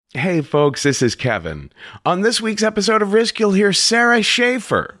Hey folks, this is Kevin. On this week's episode of Risk, you'll hear Sarah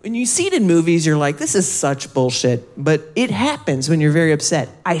Schaefer. When you see it in movies, you're like, this is such bullshit. But it happens when you're very upset.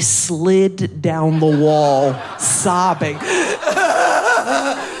 I slid down the wall sobbing.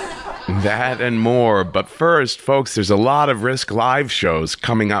 That and more. But first, folks, there's a lot of Risk live shows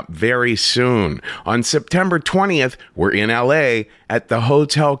coming up very soon. On September 20th, we're in LA at the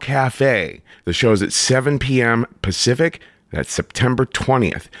Hotel Cafe. The show's at 7 p.m. Pacific. That's September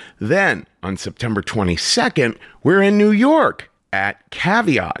 20th. Then, on September 22nd, we're in New York at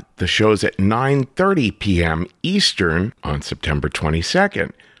Caveat. The show's at 9:30 p.m. Eastern on September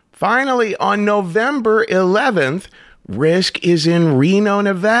 22nd. Finally, on November 11th, Risk is in Reno,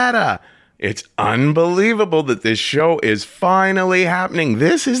 Nevada. It's unbelievable that this show is finally happening.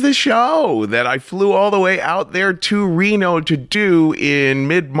 This is the show that I flew all the way out there to Reno to do in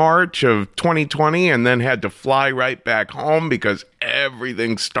mid-March of 2020 and then had to fly right back home because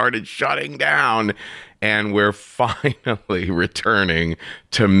everything started shutting down. And we're finally returning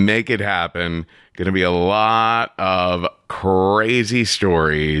to make it happen. Going to be a lot of crazy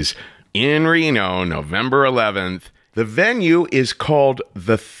stories in Reno, November 11th. The venue is called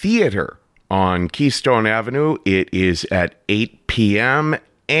The Theater on Keystone Avenue. It is at 8 p.m.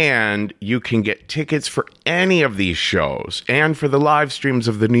 and you can get tickets for any of these shows and for the live streams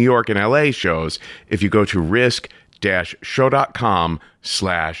of the New York and LA shows if you go to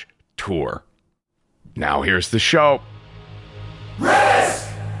risk-show.com/tour. Now here's the show. Risk!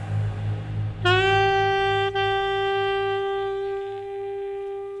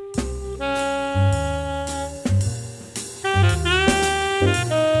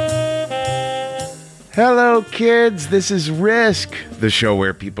 Hello, kids. This is Risk, the show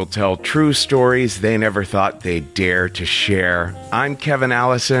where people tell true stories they never thought they'd dare to share. I'm Kevin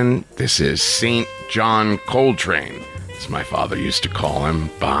Allison. This is St. John Coltrane, as my father used to call him,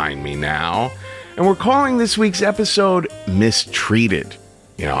 behind me now. And we're calling this week's episode Mistreated.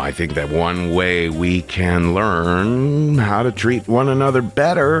 You know, I think that one way we can learn how to treat one another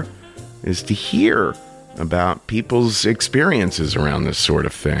better is to hear about people's experiences around this sort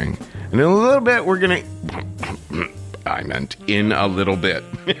of thing. And in a little bit, we're going to... in a little bit.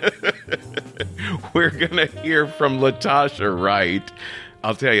 We're going to hear from Latasha Wright.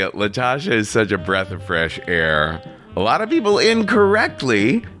 I'll tell you, Latasha is such a breath of fresh air. A lot of people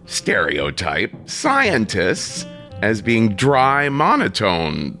incorrectly stereotype scientists as being dry,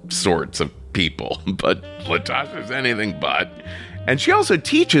 monotone sorts of people. But Latasha's anything but. And she also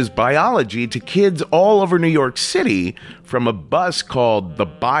teaches biology to kids all over New York City from a bus called the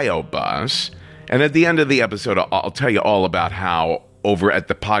Bio Bus. And at the end of the episode, I'll tell you all about how over at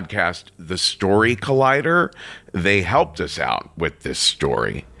the podcast, The Story Collider, they helped us out with this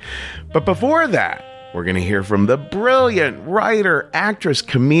story. But before that, we're going to hear from the brilliant writer, actress,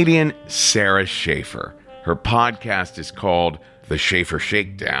 comedian, Sarah Schaefer. Her podcast is called The Schaefer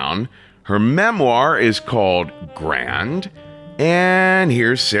Shakedown. Her memoir is called Grand. And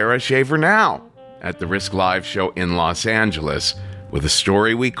here's Sarah Schaefer now at the Risk Live show in Los Angeles with a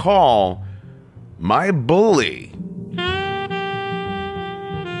story we call My Bully.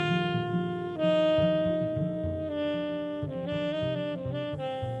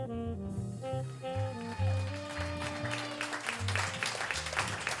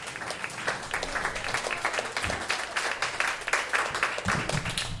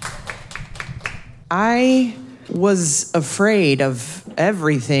 I was afraid of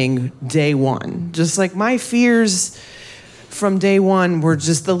everything day one. Just like my fears from day one were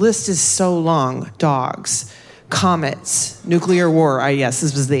just, the list is so long. Dogs, comets, nuclear war. Yes,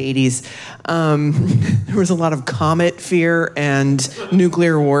 this was the 80s. There was a lot of comet fear and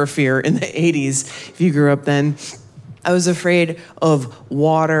nuclear war fear in the 80s, if you grew up then. I was afraid of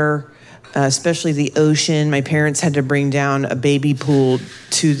water, especially the ocean. My parents had to bring down a baby pool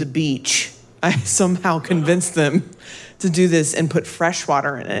to the beach. I somehow convinced them to do this and put fresh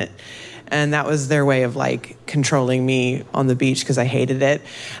water in it. And that was their way of like controlling me on the beach because I hated it.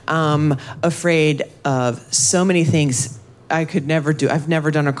 Afraid of so many things I could never do. I've never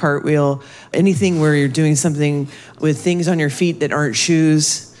done a cartwheel. Anything where you're doing something with things on your feet that aren't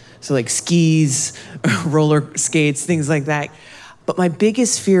shoes. So like skis, roller skates, things like that. But my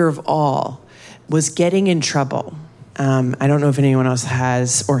biggest fear of all was getting in trouble. I don't know if anyone else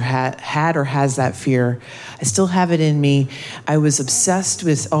has or had or has that fear. I still have it in me. I was obsessed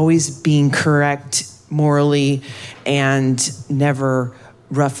with always being correct morally and never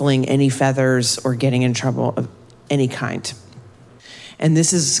ruffling any feathers or getting in trouble of any kind. And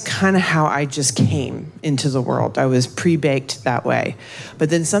this is kind of how I just came into the world. I was pre-baked that way. But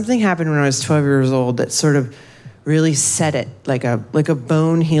then something happened when I was 12 years old that sort of really set it like a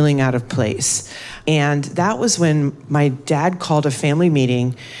bone healing out of place. And that was when my dad called a family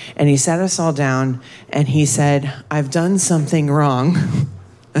meeting, and he sat us all down, and he said, "I've done something wrong."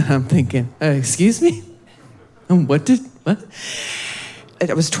 And I'm thinking, excuse me? What?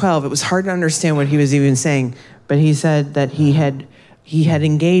 I was 12. It was hard to understand what he was even saying, but he said that he had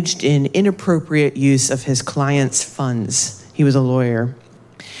engaged in inappropriate use of his client's funds. He was a lawyer.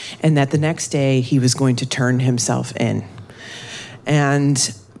 And that the next day he was going to turn himself in.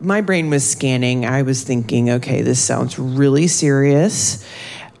 And my brain was scanning. I was thinking, okay, this sounds really serious,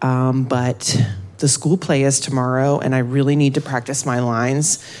 but the school play is tomorrow, and I really need to practice my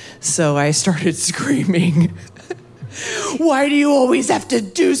lines. So I started screaming, "Why do you always have to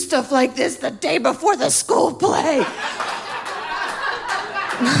do stuff like this the day before the school play?"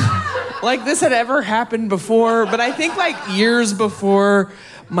 Like this had ever happened before, but I think like years before,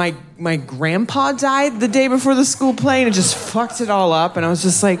 my grandpa died the day before the school play, and it just fucked it all up. And I was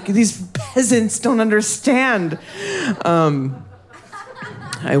just like, these peasants don't understand.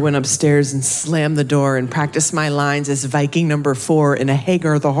 I went upstairs and slammed the door and practiced my lines as Viking number 4 in a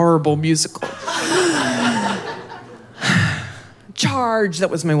Hagar the Horrible musical. Charge,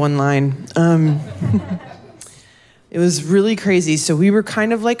 that was my one line. It was really crazy. So we were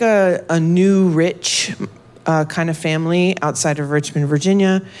kind of like a new rich kind of family outside of Richmond,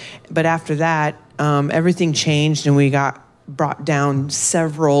 Virginia. But after that, everything changed, and we got brought down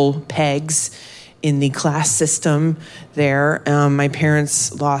several pegs in the class system there. My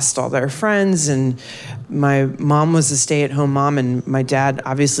parents lost all their friends, and my mom was a stay-at-home mom, and my dad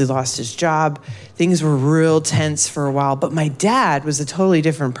obviously lost his job. Things were real tense for a while, but my dad was a totally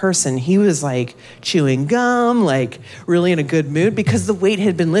different person. He was like chewing gum, like really in a good mood, because the weight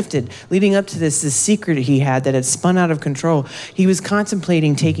had been lifted. Leading up to this secret he had that had spun out of control. He was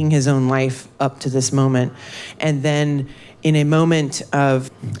contemplating taking his own life up to this moment. And then in a moment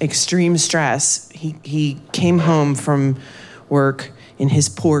of extreme stress, he came home from work in his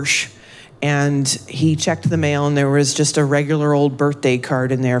Porsche, and he checked the mail, and there was just a regular old birthday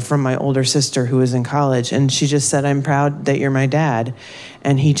card in there from my older sister who was in college. And she just said, "I'm proud that you're my dad."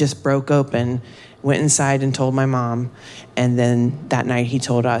 And he just broke open, went inside and told my mom. And then that night he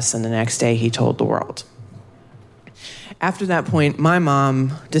told us, and the next day he told the world. After that point, my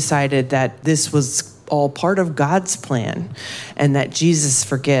mom decided that this was all part of God's plan and that Jesus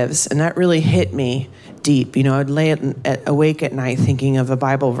forgives. And that really hit me deep. You know, I'd lay awake at night thinking of a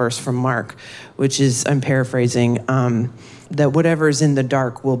Bible verse from Mark, which is, I'm paraphrasing, that whatever is in the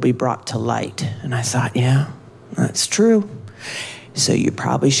dark will be brought to light. And I thought, yeah, that's true. So you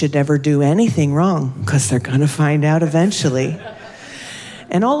probably should never do anything wrong, because they're going to find out eventually.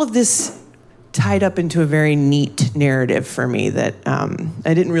 And all of this tied up into a very neat narrative for me that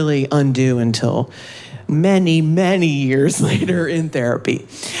I didn't really undo until many, many years later in therapy.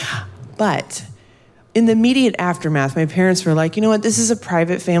 But in the immediate aftermath, my parents were like, you know what, this is a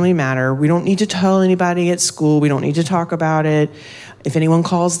private family matter. We don't need to tell anybody at school. We don't need to talk about it. If anyone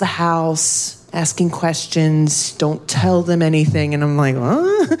calls the house asking questions, don't tell them anything. And I'm like,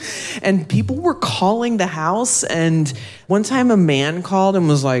 huh? And people were calling the house. And one time a man called and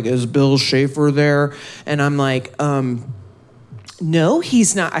was like, "Is Bill Schaefer there?" And I'm like, no,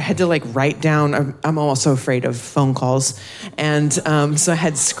 he's not. I had to like write down. I'm also afraid of phone calls. And so I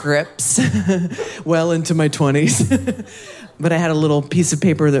had scripts well into my 20s. But I had a little piece of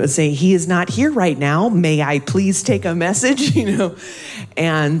paper that would say, "He is not here right now. May I please take a message?" You know.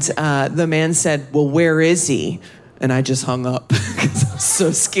 And the man said, "Well, where is he?" And I just hung up because I was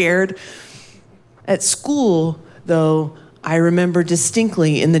so scared. At school, though, I remember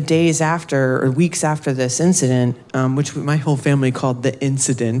distinctly in the days after, or weeks after this incident, which my whole family called the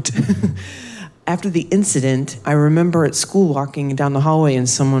incident. After the incident, I remember at school walking down the hallway and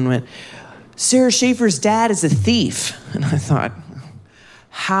someone went, "Sarah Schaefer's dad is a thief." And I thought,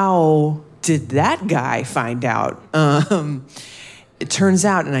 how did that guy find out? It turns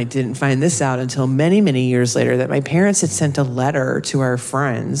out, and I didn't find this out until many, many years later, that my parents had sent a letter to our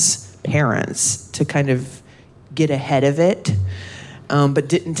friends' parents to kind of get ahead of it, but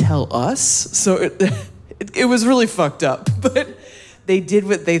didn't tell us. So it was really fucked up, but they did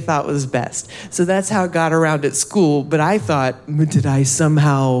what they thought was best. So that's how it got around at school. But I thought, did I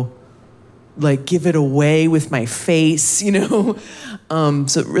somehow like give it away with my face, you know?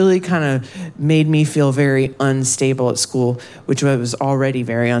 So it really kind of made me feel very unstable at school, which I was already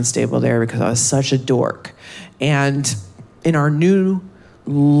very unstable there because I was such a dork. And in our new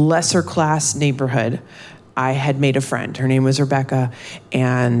lesser class neighborhood, I had made a friend. Her name was Rebecca,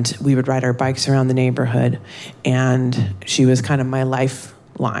 and we would ride our bikes around the neighborhood, and she was kind of my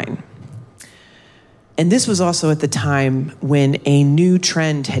lifeline. And this was also at the time when a new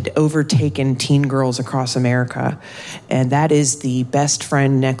trend had overtaken teen girls across America, and that is the best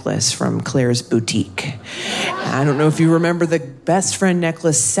friend necklace from Claire's Boutique. I don't know if you remember the best friend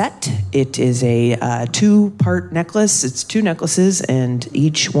necklace set. It is a two-part necklace. It's two necklaces, and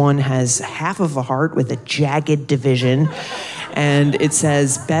each one has half of a heart with a jagged division, and it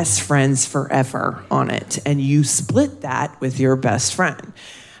says best friends forever on it. And you split that with your best friend.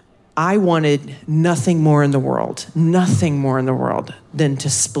 I wanted nothing more in the world than to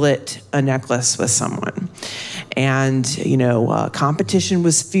split a necklace with someone. And, competition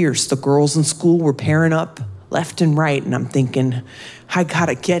was fierce. The girls in school were pairing up left and right. And I'm thinking, I got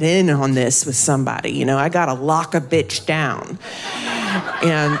to get in on this with somebody. I got to lock a bitch down.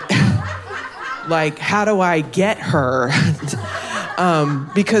 And, how do I get her?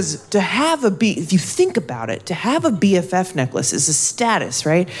 Because if you think about it, to have a BFF necklace is a status,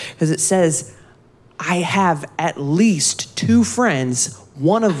 right? Because it says, I have at least two friends,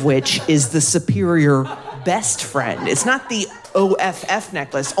 one of which is the superior best friend. It's not the OFF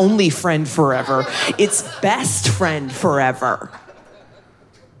necklace, only friend forever. It's best friend forever.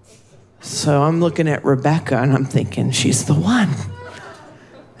 So I'm looking at Rebecca and I'm thinking, she's the one.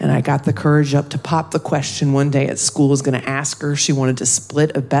 And I got the courage up to pop the question one day at school. I was going to ask her if she wanted to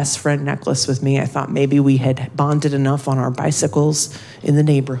split a best friend necklace with me. I thought maybe we had bonded enough on our bicycles in the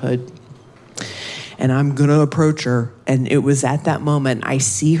neighborhood. And I'm going to approach her. And it was at that moment I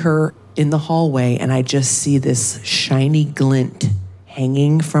see her in the hallway, and I just see this shiny glint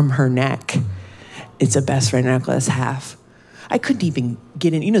hanging from her neck. It's a best friend necklace, half. I couldn't even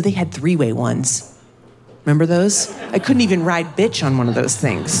get in. They had three-way ones. Remember those? I couldn't even ride bitch on one of those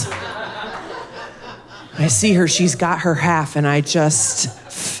things. I see her, she's got her half, and I just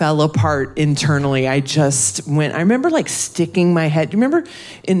fell apart internally. I remember sticking my head. You remember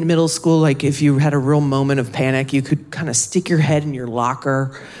in middle school, if you had a real moment of panic, you could kind of stick your head in your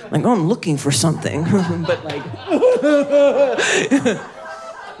locker, I'm looking for something. But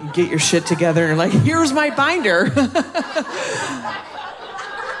you get your shit together and you're here's my binder.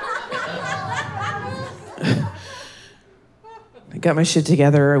 I got my shit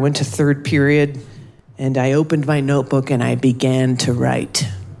together. I went to third period, and I opened my notebook, and I began to write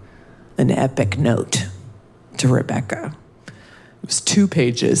an epic note to Rebecca. It was 2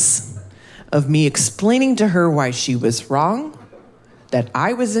 pages of me explaining to her why she was wrong, that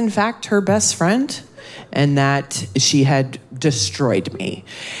I was, in fact, her best friend, and that she had destroyed me.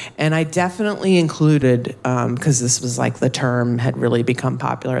 And I definitely included, because this was the term had really become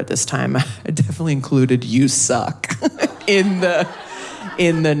popular at this time, I definitely included "you suck" in the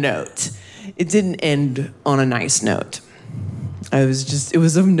note. It didn't end on a nice note. It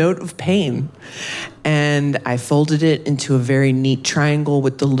was a note of pain. And I folded it into a very neat triangle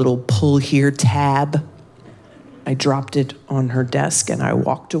with the little pull here tab. I dropped it on her desk, and I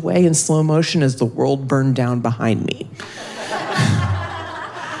walked away in slow motion as the world burned down behind me.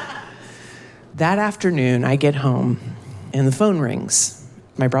 That afternoon, I get home, and the phone rings.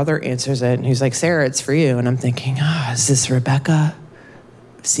 My brother answers it, and he's like, "Sarah, it's for you." And I'm thinking, is this Rebecca?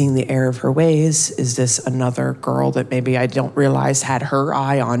 Seeing the error of her ways, is this another girl that maybe I don't realize had her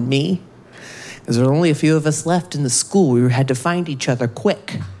eye on me? Because there were only a few of us left in the school. We had to find each other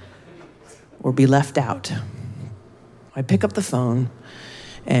quick or be left out. I pick up the phone,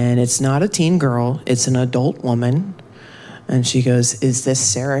 and it's not a teen girl. It's an adult woman. And she goes, "Is this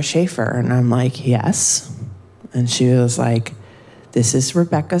Sarah Schaefer?" And I'm like, "Yes." And she was like, "This is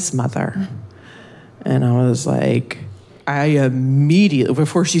Rebecca's mother." And I was like, I immediately,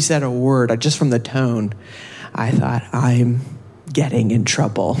 before she said a word, just from the tone, I thought, I'm getting in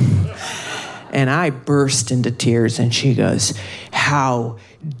trouble. And I burst into tears, and she goes, "How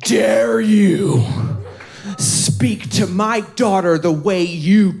dare you speak to my daughter the way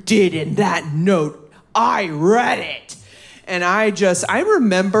you did in that note? I read it." And I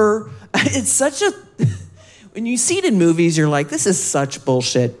remember, it's such a, when you see it in movies, you're like, this is such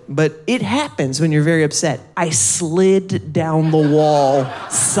bullshit. But it happens when you're very upset. I slid down the wall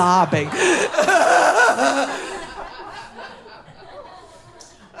sobbing. I'm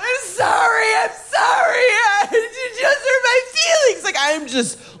sorry. You just hurt my feelings. I'm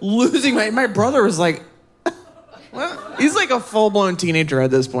just losing my brother was like, what? He's like a full-blown teenager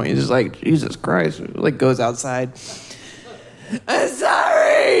at this point. He's just like, Jesus Christ. Goes outside. "I'm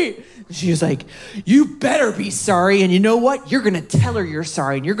sorry." She was like, "You better be sorry. And you know what? You're going to tell her you're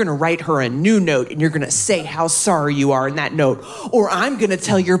sorry. And you're going to write her a new note. And you're going to say how sorry you are in that note. Or I'm going to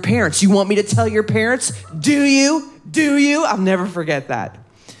tell your parents. You want me to tell your parents? Do you? Do you?" I'll never forget that.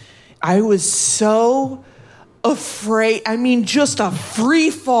 I was so afraid. Just a free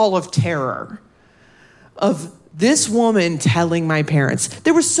fall of terror. of this woman telling my parents.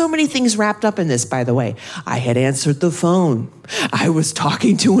 There were so many things wrapped up in this, by the way. I had answered the phone. I was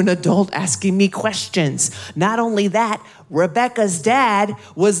talking to an adult asking me questions. Not only that, Rebecca's dad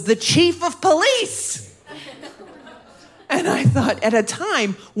was the chief of police. And I thought at a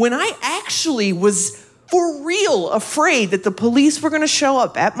time when I actually was for real afraid that the police were going to show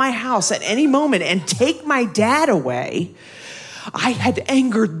up at my house at any moment and take my dad away, I had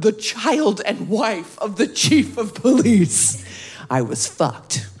angered the child and wife of the chief of police. I was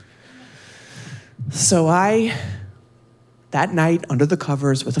fucked. So that night under the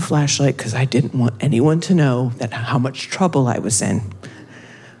covers with a flashlight, because I didn't want anyone to know how much trouble I was in,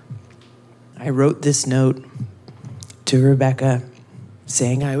 I wrote this note to Rebecca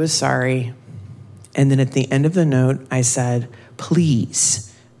saying I was sorry. And then at the end of the note, I said,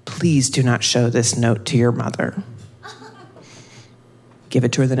 please do not show this note to your mother. Give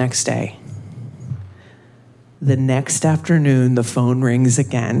it to her the next day. The next afternoon, the phone rings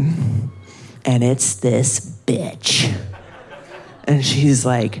again, and it's this bitch. And she's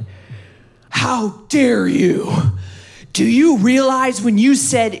like, how dare you? Do you realize when you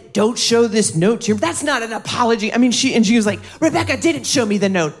said, don't show this note to your... That's not an apology. I mean, she was like, Rebecca didn't show me the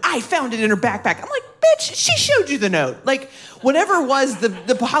note. I found it in her backpack. I'm like, bitch, she showed you the note. Like, whatever it was, the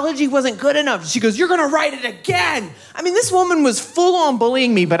apology wasn't good enough. She goes, you're going to write it again. I mean, this woman was full on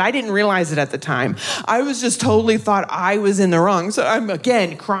bullying me, but I didn't realize it at the time. I was just totally thought I was in the wrong. So I'm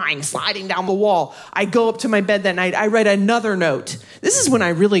again crying, sliding down the wall. I go up to my bed that night. I write another note. This is when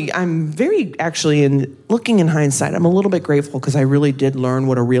I'm very actually, looking in hindsight, I'm a little bit grateful because I really did learn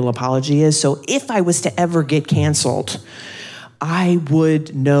what a real apology is. So if I was to ever get canceled, I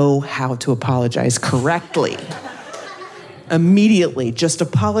would know how to apologize correctly. Immediately, just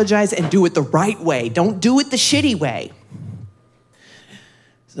apologize and do it the right way. Don't do it the shitty way.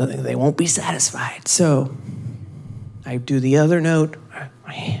 So they won't be satisfied. So I do the other note.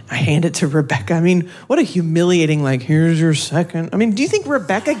 I hand it to Rebecca. I mean, what a humiliating, like, here's your second. I mean, do you think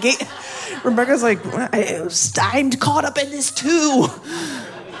Rebecca's like, I'm caught up in this too.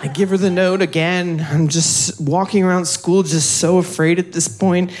 I give her the note again. I'm just walking around school just so afraid at this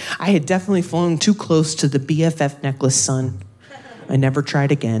point. I had definitely flown too close to the BFF necklace, son. I never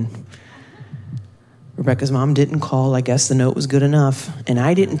tried again. Rebecca's mom didn't call. I guess the note was good enough. And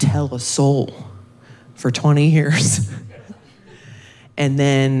I didn't tell a soul for 20 years. And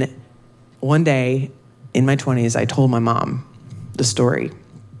then one day in my 20s, I told my mom the story.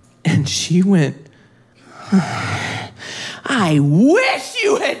 And she went, I wish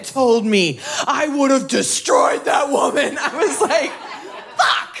you had told me. I would have destroyed that woman. I was like,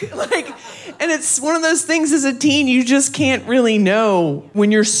 fuck. And it's one of those things as a teen, you just can't really know.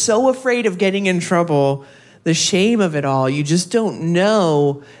 When you're so afraid of getting in trouble, the shame of it all, you just don't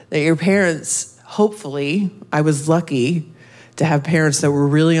know that your parents, hopefully, I was lucky to have parents that were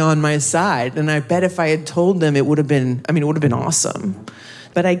really on my side. And I bet if I had told them, it would have been awesome.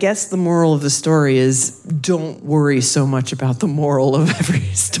 But I guess the moral of the story is don't worry so much about the moral of every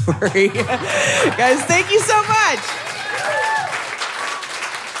story. Guys, thank you so much.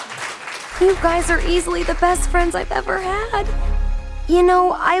 You guys are easily the best friends I've ever had. You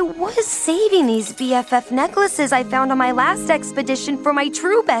know, I was saving these BFF necklaces I found on my last expedition for my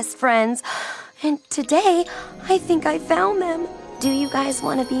true best friends. And today, I think I found them. Do you guys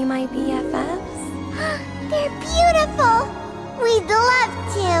want to be my BFFs? They're beautiful. We'd love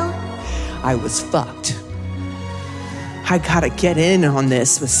to. I was fucked. I gotta get in on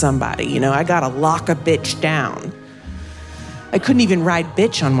this with somebody, I gotta lock a bitch down. I couldn't even ride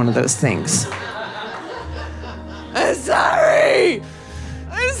bitch on one of those things. I'm sorry.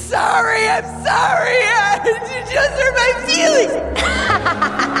 You just hurt my feelings.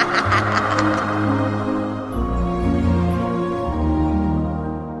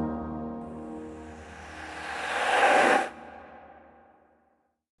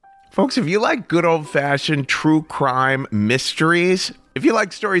 Folks, if you like good old-fashioned true crime mysteries, if you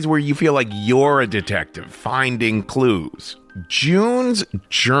like stories where you feel like you're a detective finding clues, June's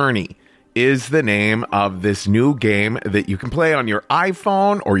Journey is the name of this new game that you can play on your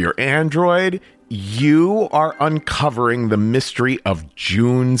iPhone or your Android. You are uncovering the mystery of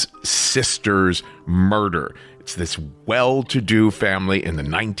June's sister's murder. It's this well-to-do family in the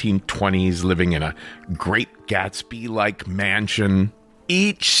 1920s living in a Great Gatsby-like mansion.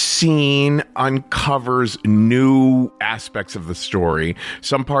 Each scene uncovers new aspects of the story.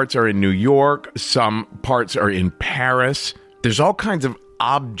 Some parts are in New York, some parts are in Paris. There's all kinds of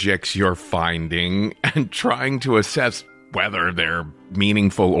objects you're finding and trying to assess whether they're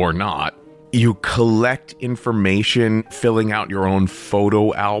meaningful or not. You collect information, filling out your own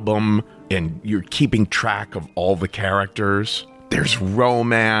photo album. and you're keeping track of all the characters. There's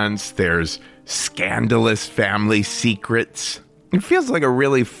romance, there's scandalous family secrets. It feels like a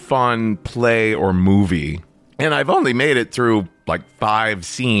really fun play or movie. And I've only made it through like 5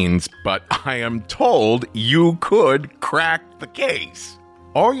 scenes, but I am told you could crack the case.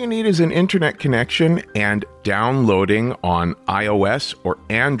 All you need is an internet connection and downloading on iOS or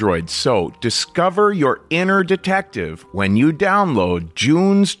Android. So discover your inner detective when you download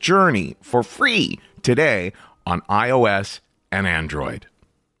June's Journey for free today on iOS and Android.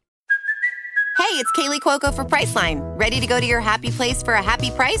 Hey, it's Kaylee Cuoco for Priceline. Ready to go to your happy place for a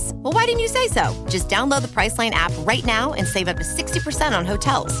happy price? Well, why didn't you say so? Just download the Priceline app right now and save up to 60% on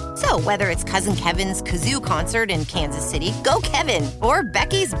hotels. So whether it's Cousin Kevin's Kazoo Concert in Kansas City, go Kevin, or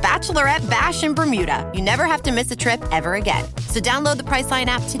Becky's Bachelorette Bash in Bermuda, you never have to miss a trip ever again. So download the Priceline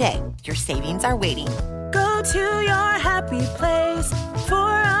app today. Your savings are waiting. Go to your happy place for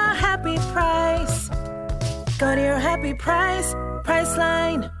a happy price. Go to your happy price,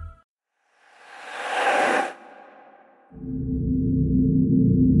 Priceline.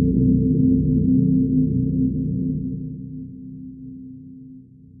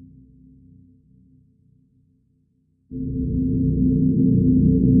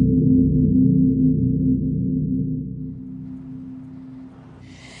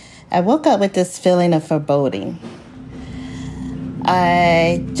 I woke up with this feeling of foreboding.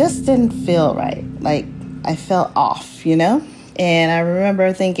 I just didn't feel right. Like, I felt off, you know? And I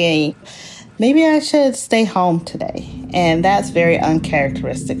remember thinking, maybe I should stay home today. And that's very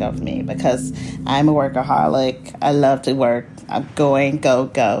uncharacteristic of me because I'm a workaholic. I love to work. I'm going, go,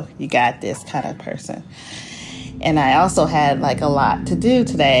 go. You got this kind of person. And I also had like a lot to do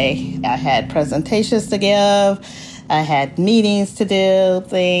today. I had presentations to give. I had meetings to do,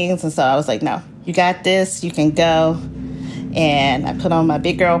 things. And so I was like, no, you got this. You can go. And I put on my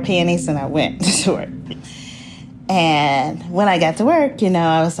big girl panties and I went to work. And when I got to work,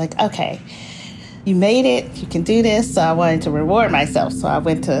 I was like, okay, you made it. You can do this. So I wanted to reward myself. So I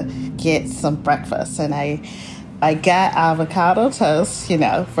went to get some breakfast. And I got avocado toast,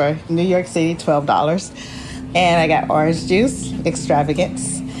 for New York City, $12. And I got orange juice,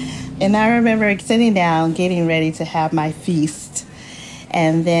 extravagance. And I remember sitting down, getting ready to have my feast.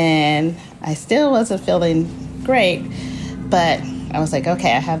 And then I still wasn't feeling great, but I was like,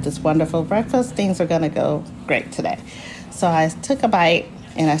 okay, I have this wonderful breakfast. Things are going to go great today. So I took a bite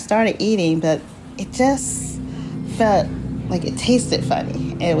and I started eating, but it just felt like it tasted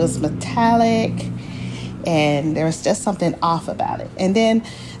funny. It was metallic and there was just something off about it. And then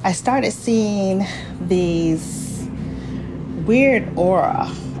I started seeing these weird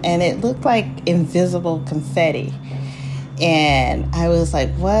aura. And it looked like invisible confetti. And I was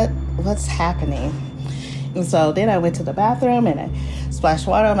like, what's happening? And so then I went to the bathroom and I splashed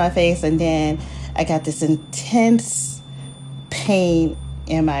water on my face. And then I got this intense pain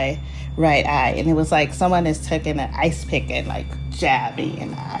in my right eye. And it was like someone is taking an ice pick and like jabbed me in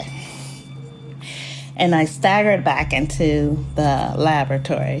the eye. And I staggered back into the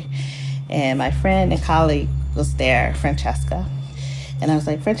laboratory. And my friend and colleague was there, Francesca. And I was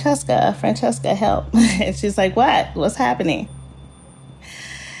like, Francesca, help. And she's like, what? What's happening?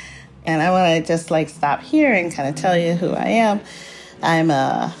 And I want to just stop here and kind of tell you who I am. I'm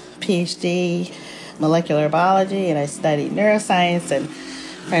a PhD molecular biology and I study neuroscience. And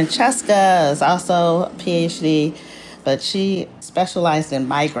Francesca is also a PhD, but she specialized in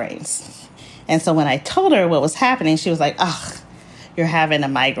migraines. And so when I told her what was happening, she was like, you're having a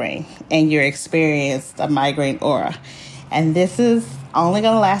migraine and you're experienced a migraine aura. And this is only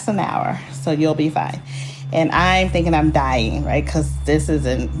going to last an hour, so you'll be fine. And I'm thinking I'm dying, right? Because this is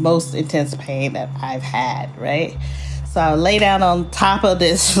the most intense pain that I've had, right? So I lay down on top of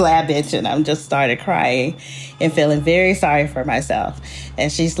this lab bench and I'm just started crying and feeling very sorry for myself. And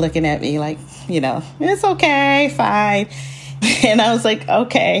she's looking at me like, it's okay, fine. And I was like,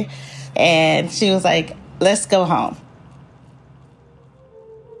 okay. And she was like, let's go home.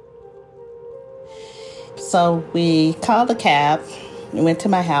 So we called a cab. We went to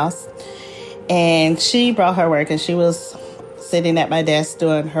my house, and she brought her work, and she was sitting at my desk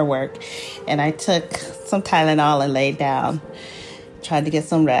doing her work. And I took some Tylenol and laid down, tried to get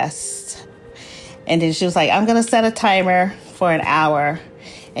some rest. And then she was like, I'm going to set a timer for an hour,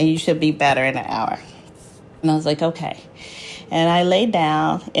 and you should be better in an hour. And I was like, okay. And I laid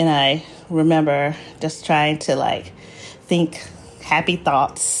down, and I remember just trying to, think happy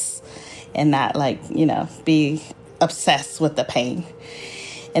thoughts and not, be obsessed with the pain.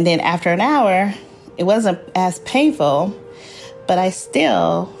 And then after an hour, it wasn't as painful, but I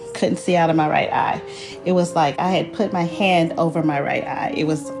still couldn't see out of my right eye. It was like I had put my hand over my right eye. It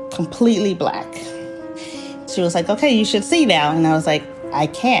was completely black. She was like, okay, you should see now. And I was like, I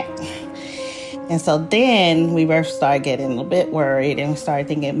can't. And so then we both started getting a bit worried, and we started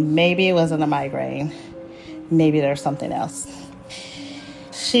thinking maybe it wasn't a migraine. Maybe there's something else.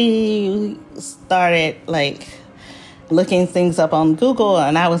 She started looking things up on Google,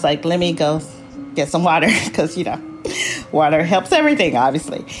 and I was like, let me go get some water, because, water helps everything,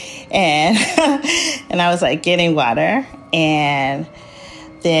 obviously. And and I was like getting water, and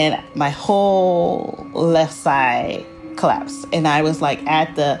then my whole left side collapsed. And I was like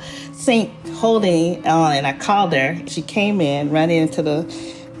at the sink holding on, and I called her. She came in, running into the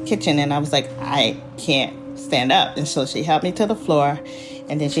kitchen, and I was like, I can't stand up. And so she helped me to the floor,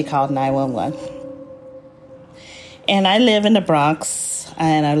 and then she called 911. And I live in the Bronx,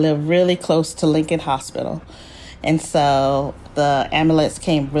 and I live really close to Lincoln Hospital. And so the ambulance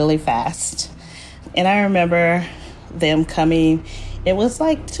came really fast. And I remember them coming. It was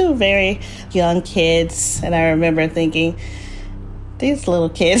like two very young kids. And I remember thinking, these little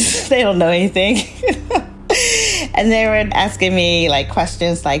kids, they don't know anything. And they were asking me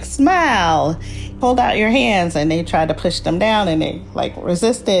questions like, smile, hold out your hands. And they tried to push them down, and they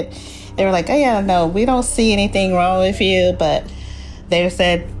resisted. They were like, oh yeah, no, we don't see anything wrong with you. But they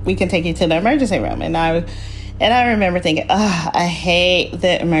said, we can take you to the emergency room. And I remember thinking, I hate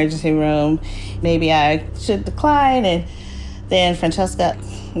the emergency room. Maybe I should decline. And then Francesca,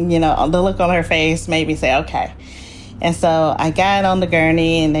 the look on her face made me say, okay. And so I got on the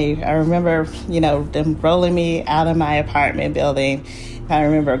gurney, and I remember, them rolling me out of my apartment building. I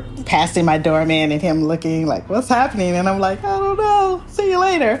remember passing my doorman and him looking like, what's happening? And I'm like, I don't know. See you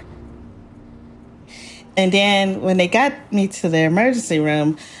later. And then when they got me to the emergency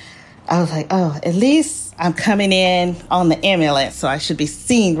room, I was like, oh, at least I'm coming in on the ambulance, so I should be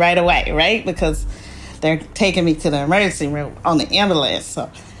seen right away, right? Because they're taking me to the emergency room on the ambulance,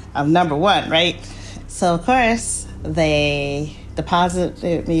 so I'm number one, right? So, of course, they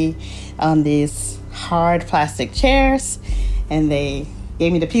deposited me on these hard plastic chairs, and they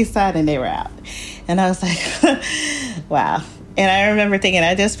gave me the peace sign, and they were out. And I was like, wow. And I remember thinking,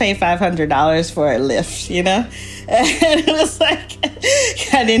 I just paid $500 for a lift, And it was like,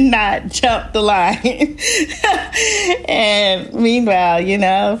 I did not jump the line. And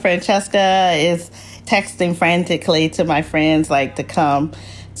meanwhile, Francesca is texting frantically to my friends, to come,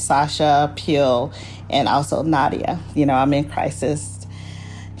 Sasha, Peel, and also Nadia. I'm in crisis.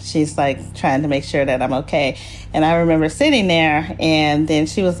 She's trying to make sure that I'm okay. And I remember sitting there, and then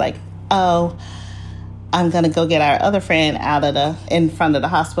she was like, oh, I'm going to go get our other friend in front of the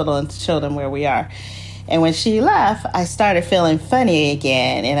hospital and show them where we are. And when she left, I started feeling funny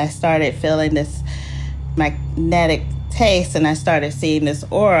again. And I started feeling this magnetic taste, and I started seeing this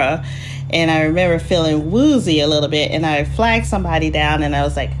aura. And I remember feeling woozy a little bit. And I flagged somebody down, and I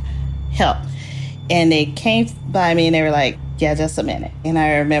was like, help. And they came by me, and they were like, yeah, just a minute. And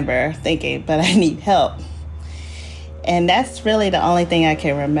I remember thinking, but I need help. And that's really the only thing I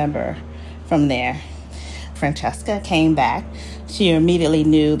can remember from there. Francesca came back. She immediately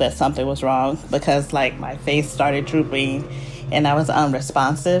knew that something was wrong because my face started drooping and I was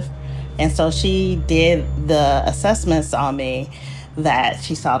unresponsive. And so she did the assessments on me that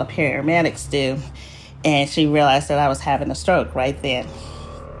she saw the paramedics do. And she realized that I was having a stroke right then.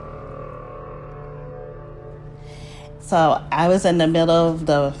 So I was in the middle of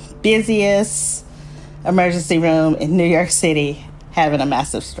the busiest emergency room in New York City having a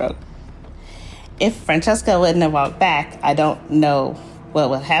massive stroke. If Francesca wouldn't have walked back, I don't know what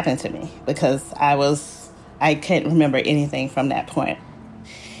would happen to me because I couldn't remember anything from that point.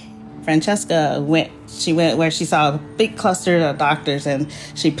 Francesca went where she saw a big cluster of doctors, and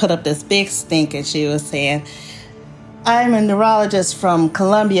she put up this big stink, and she was saying, I'm a neurologist from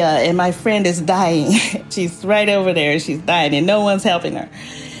Colombia, and my friend is dying. She's right over there, she's dying, and no one's helping her.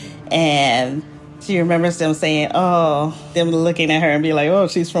 And she remembers them saying, them looking at her and be like, oh,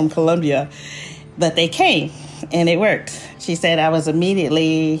 she's from Colombia. But they came, and it worked. She said I was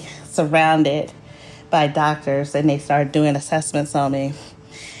immediately surrounded by doctors, and they started doing assessments on me.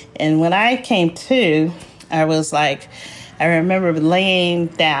 And when I came to, I remember laying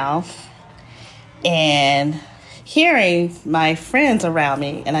down and hearing my friends around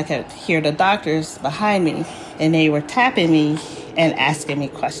me, and I could hear the doctors behind me, and they were tapping me and asking me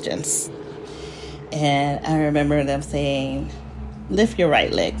questions. And I remember them saying, lift your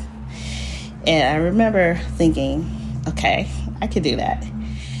right leg. And I remember thinking, okay, I could do that.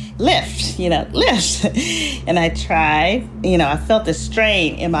 Lift. And I tried, I felt the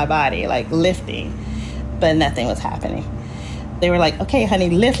strain in my body, lifting, but nothing was happening. They were like, okay, honey,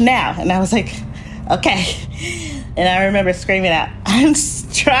 lift now. And I was like, okay. And I remember screaming out, I'm stuck.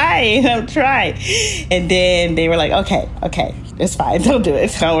 trying. And then they were like, okay, it's fine. Don't do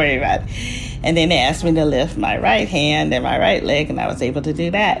it. Don't worry about it. And then they asked me to lift my right hand and my right leg, and I was able to do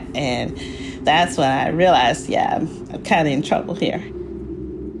that. And that's when I realized, yeah, I'm kind of in trouble here.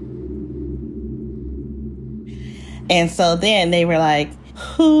 And so then they were like,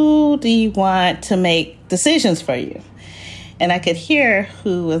 who do you want to make decisions for you? And I could hear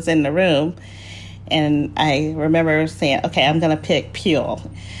who was in the room. And I remember saying, okay, I'm going to pick Pule.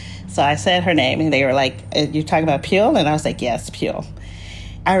 So I said her name, and they were like, you're talking about Pule? And I was like, yes, Pule.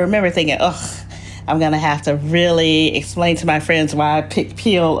 I remember thinking, I'm going to have to really explain to my friends why I picked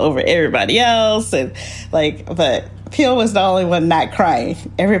Pule over everybody else. And but Pule was the only one not crying.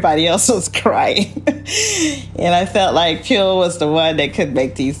 Everybody else was crying. And I felt like Pule was the one that could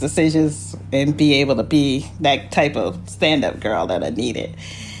make these decisions and be able to be that type of stand-up girl that I needed.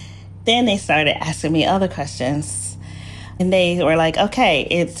 Then they started asking me other questions. And they were like, okay,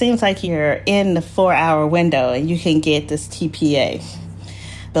 it seems like you're in the 4-hour window and you can get this TPA.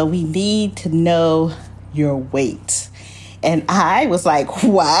 But we need to know your weight. And I was like,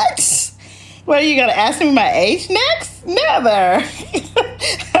 what? What, are you going to ask me my age next? Never.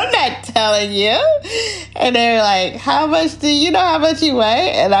 I'm not telling you. And they were like, do you know how much you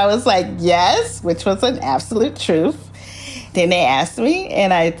weigh? And I was like, yes, which was an absolute truth. Then they asked me,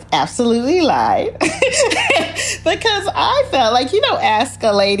 and I absolutely lied. Because I felt like, ask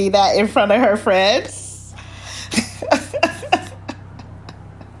a lady that in front of her friends.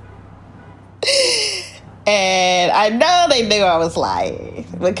 And I know they knew I was lying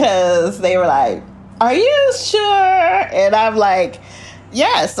because they were like, are you sure? And I'm like,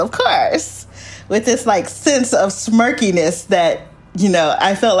 yes, of course. With this sense of smirkiness that,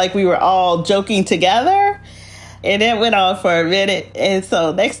 I felt like we were all joking together. And it went on for a minute. And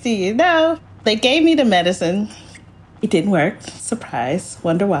so next thing you know, they gave me the medicine. It didn't work. Surprise.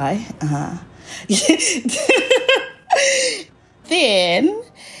 Wonder why. Then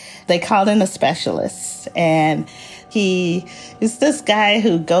they called in a specialist, and he is this guy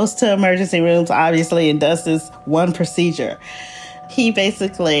who goes to emergency rooms, obviously, and does this one procedure. He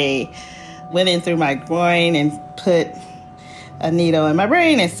basically went in through my groin and put a needle in my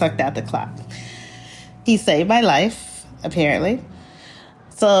brain and sucked out the clot. He saved my life, apparently.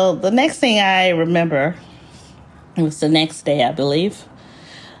 So the next thing I remember, it was the next day, I believe,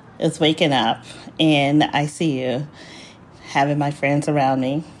 is waking up in the ICU, having my friends around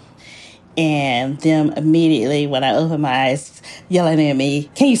me, and them immediately, when I opened my eyes, yelling at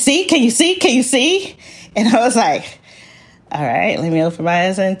me, can you see? Can you see? Can you see? And I was like, all right, let me open my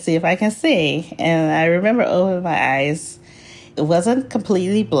eyes and see if I can see. And I remember opening my eyes. It wasn't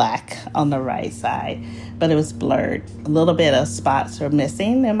completely black on the right side, but it was blurred. A little bit of spots were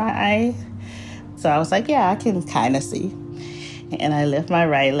missing in my eye. So I was like, yeah, I can kind of see. And I lift my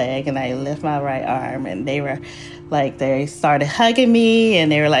right leg and I lift my right arm, and they were like, they started hugging me,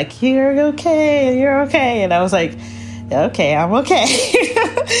 and they were like, you're okay. And I was like, okay, I'm okay.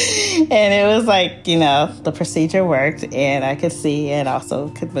 And it was like, the procedure worked, and I could see and also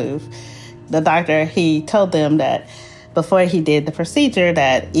could move. The doctor, he told them that before he did the procedure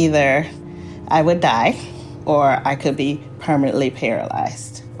that either I would die or I could be permanently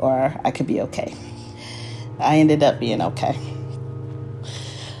paralyzed or I could be okay. I ended up being okay.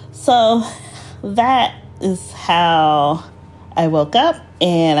 So that is how I woke up,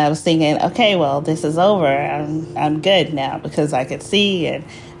 and I was thinking, okay, well, this is over. I'm good now because I could see and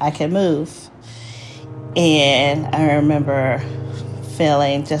I could move. And I remember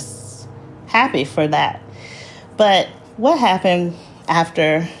feeling just happy for that. But what happened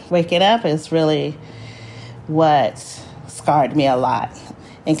after waking up is really what scarred me a lot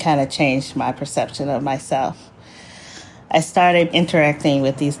and kind of changed my perception of myself. I started interacting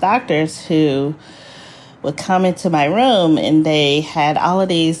with these doctors who would come into my room, and they had all of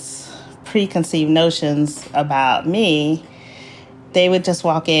these preconceived notions about me. They would just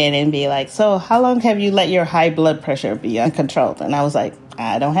walk in and be like, so how long have you let your high blood pressure be uncontrolled? And I was like,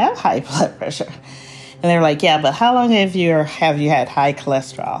 I don't have high blood pressure. And they were like, yeah, but how long have you had high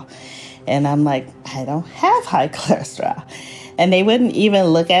cholesterol? And I'm like, I don't have high cholesterol. And they wouldn't even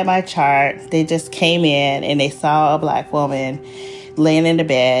look at my chart. They just came in and they saw a Black woman laying in the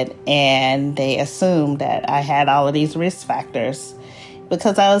bed, and they assumed that I had all of these risk factors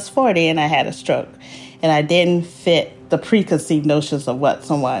because I was 40 and I had a stroke. And I didn't fit the preconceived notions of what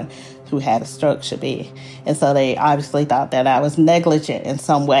someone who had a stroke should be. And so they obviously thought that I was negligent in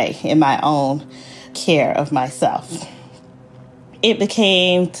some way in my own care of myself. It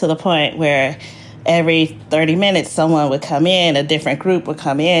became to the point where every 30 minutes, someone would come in, a different group would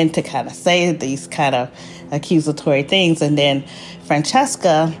come in to kind of say these kind of accusatory things. And then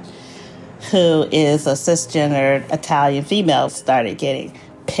Francesca, who is a cisgendered Italian female, started getting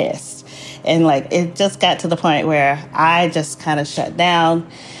pissed. And like, it just got to the point where I just kind of shut down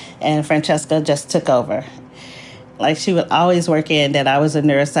and Francesca just took over. Like, she would always work in that I was a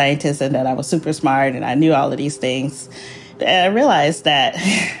neuroscientist and that I was super smart and I knew all of these things. And I realized that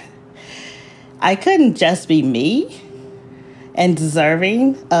I couldn't just be me and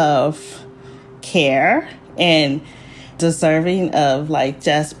deserving of care and deserving of like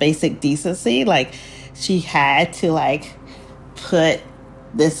just basic decency. Like, she had to like put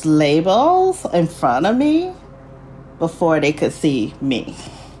this label in front of me before they could see me.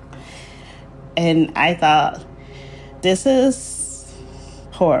 And I thought, this is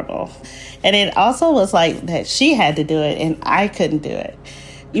horrible. And it also was like that she had to do it and I couldn't do it.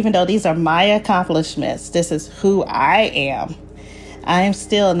 Even though these are my accomplishments, this is who I am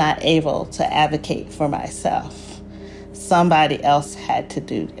still not able to advocate for myself. Somebody else had to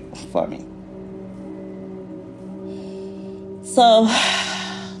do it for me. So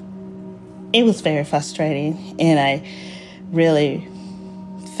it was very frustrating, and I really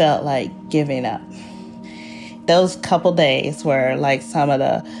felt like giving up. Those couple days were like some of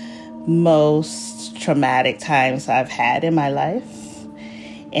the most traumatic times I've had in my life.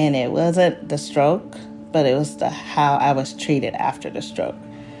 And it wasn't the stroke, but it was how I was treated after the stroke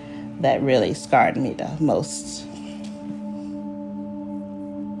that really scarred me the most.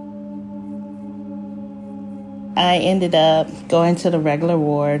 I ended up going to the regular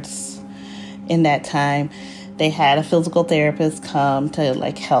wards in that time. They had a physical therapist come to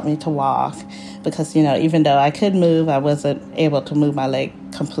like help me to walk because, you know, even though I could move, I wasn't able to move my leg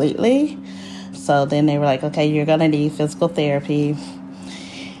completely. So then they were like, okay, you're going to need physical therapy.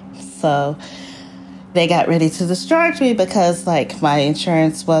 So they got ready to discharge me because like my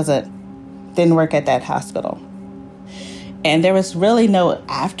insurance didn't work at that hospital. And there was really no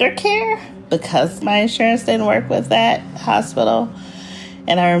aftercare because my insurance didn't work with that hospital.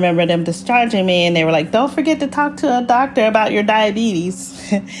 And I remember them discharging me and they were like, don't forget to talk to a doctor about your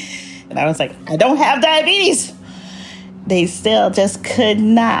diabetes. And I was like, I don't have diabetes. They still just could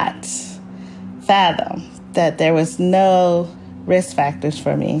not fathom that there was no risk factors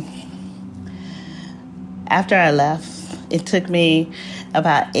for me. After I left, it took me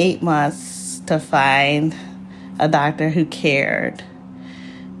about 8 months to find a doctor who cared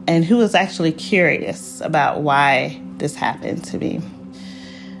and who was actually curious about why this happened to me.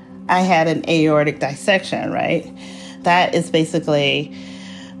 I had an aortic dissection, right? That is basically,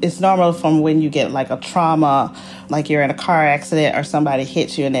 it's normal from when you get like a trauma, like you're in a car accident or somebody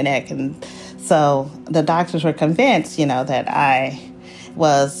hits you in the neck. And so the doctors were convinced, you know, that I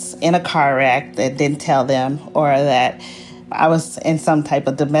was in a car wreck that didn't tell them, or that I was in some type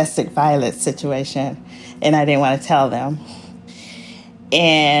of domestic violence situation and I didn't want to tell them.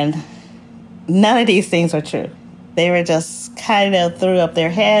 And none of these things were true. They were just kind of threw up their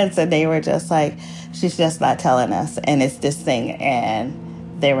hands and they were just like, she's just not telling us and it's this thing,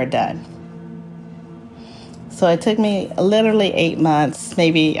 and they were done. So it took me literally 8 months.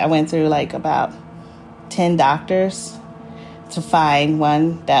 Maybe I went through like about 10 doctors to find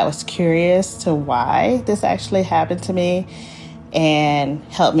one that was curious to why this actually happened to me and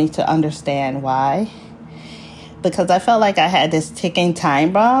help me to understand why. Because I felt like I had this ticking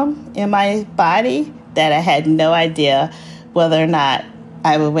time bomb in my body that I had no idea whether or not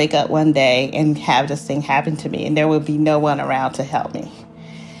I would wake up one day and have this thing happen to me and there would be no one around to help me.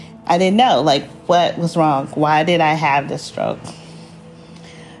 I didn't know, like, what was wrong? Why did I have this stroke?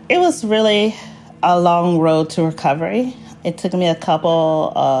 It was really a long road to recovery. It took me a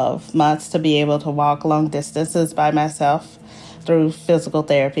couple of months to be able to walk long distances by myself through physical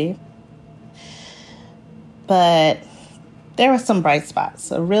therapy. But there were some bright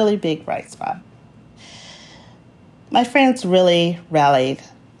spots, a really big bright spot. My friends really rallied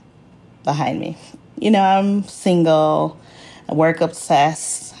behind me. You know, I'm single, work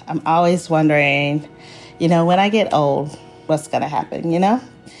obsessed. I'm always wondering, you know, when I get old, what's going to happen, you know?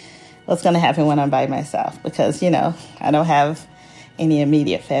 What's going to happen when I'm by myself? Because, you know, I don't have any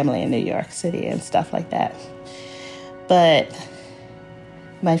immediate family in New York City and stuff like that. But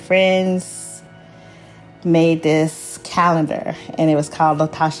my friends made this calendar, and it was called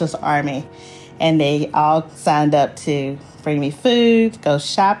Latasha's Army. And they all signed up to bring me food, go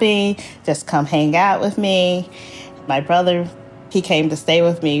shopping, just come hang out with me. My brother, he came to stay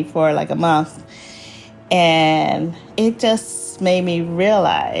with me for like a month. And it just made me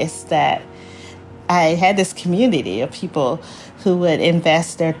realize that I had this community of people who would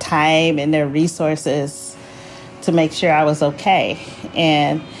invest their time and their resources to make sure I was okay.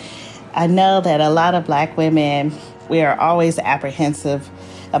 And I know that a lot of Black women, we are always apprehensive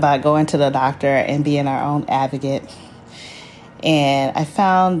about going to the doctor and being our own advocate. And I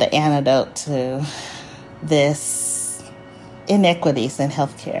found the antidote to this inequities in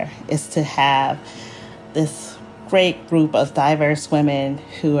healthcare is to have this great group of diverse women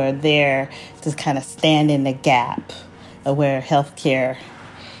who are there to kind of stand in the gap of where healthcare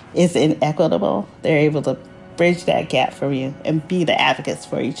is inequitable. They're able to bridge that gap for you and be the advocates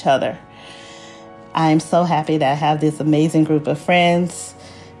for each other. I'm so happy that I have this amazing group of friends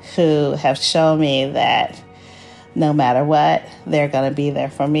who have shown me that no matter what, they're going to be there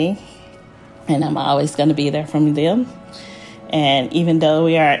for me. And I'm always going to be there for them. And even though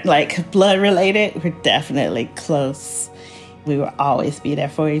we aren't like blood related, we're definitely close. We will always be there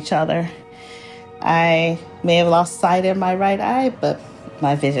for each other. I may have lost sight in my right eye, but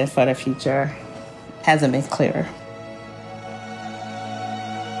my vision for the future hasn't been clearer.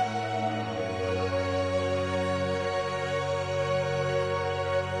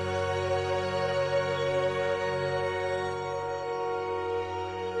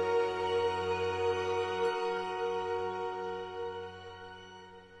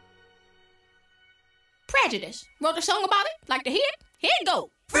 Prejudice. Wrote a song about it. Like to hear it? Here it go.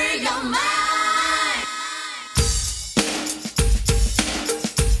 Free your mind.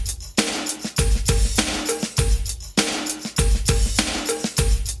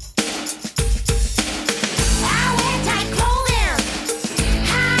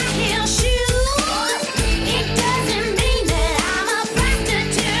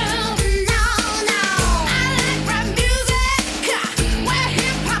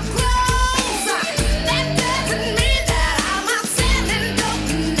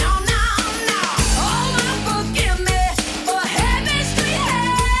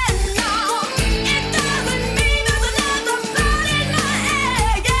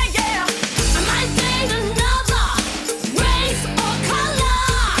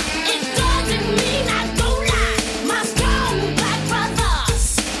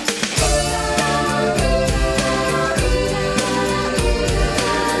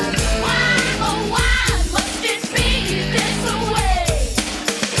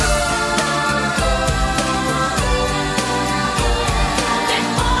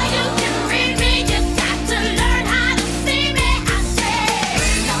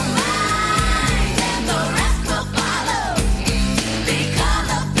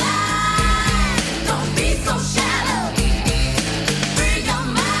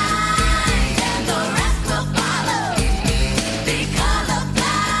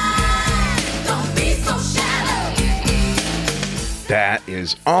 That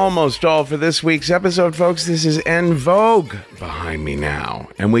is almost all for this week's episode, folks. This is En Vogue behind me now.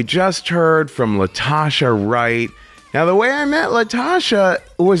 And we just heard from Latasha Wright. Now, the way I met Latasha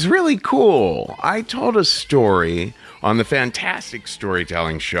was really cool. I told a story on the fantastic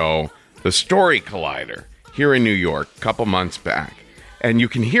storytelling show, The Story Collider, here in New York a couple months back. And you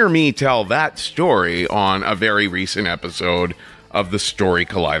can hear me tell that story on a very recent episode of the Story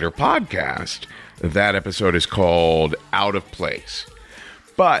Collider podcast. That episode is called Out of Place.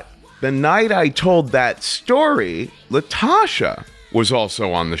 But the night I told that story, Latasha was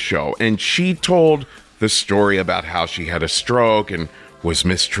also on the show, and she told the story about how she had a stroke and was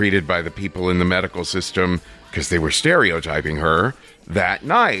mistreated by the people in the medical system because they were stereotyping her that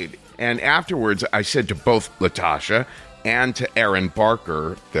night. And afterwards, I said to both Latasha and to Erin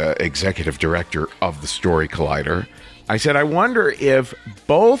Barker, the executive director of the Story Collider, I said, I wonder if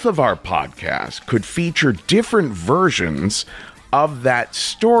both of our podcasts could feature different versions of that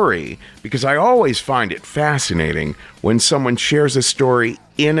story, because I always find it fascinating when someone shares a story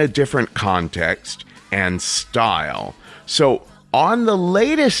in a different context and style. So on the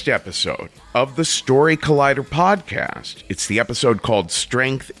latest episode of the Story Collider podcast, it's the episode called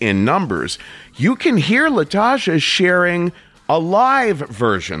Strength in Numbers, you can hear Latasha sharing a live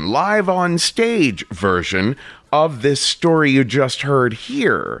version, live on stage version of this story you just heard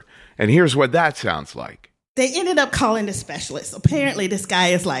here. And here's what that sounds like. They ended up calling the specialist. Apparently, this guy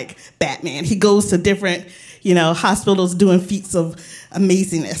is like Batman. He goes to different, hospitals doing feats of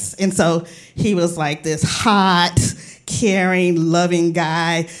amazingness. And so he was like this hot, caring, loving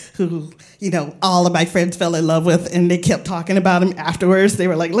guy who, all of my friends fell in love with, and they kept talking about him afterwards. They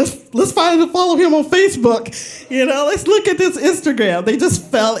were like, let's find and follow him on Facebook. Let's look at this Instagram. They just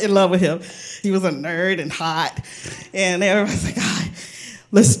fell in love with him. He was a nerd and hot. And everybody's like,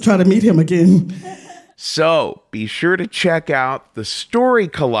 let's try to meet him again. So be sure to check out the Story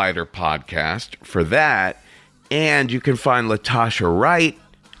Collider podcast for that. And you can find Latasha Wright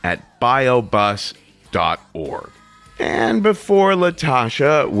at biobus.org. And before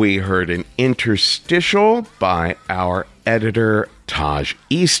Latasha, we heard an interstitial by our editor, Taj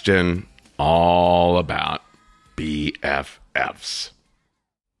Easton, all about BFFs.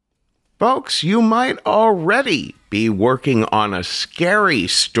 Folks, you might already be working on a scary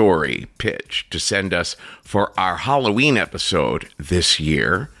story pitch to send us for our Halloween episode this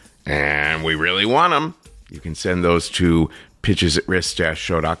year, and we really want them. You can send those to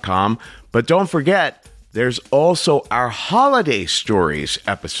pitches@risk-show.com. But don't forget, there's also our holiday stories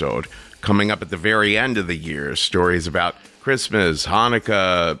episode coming up at the very end of the year. Stories about Christmas,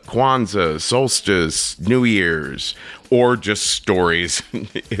 Hanukkah, Kwanzaa, solstice, New Year's, or just stories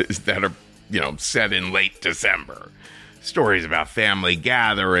that are, set in late December. Stories about family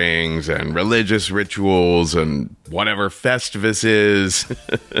gatherings and religious rituals and whatever Festivus is.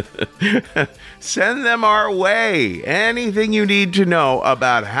 Send them our way. Anything you need to know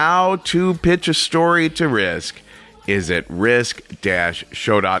about how to pitch a story to Risk is at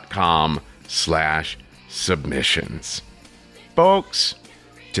risk-show.com/submissions. Folks,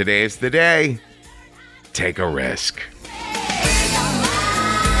 today's the day. Take a risk.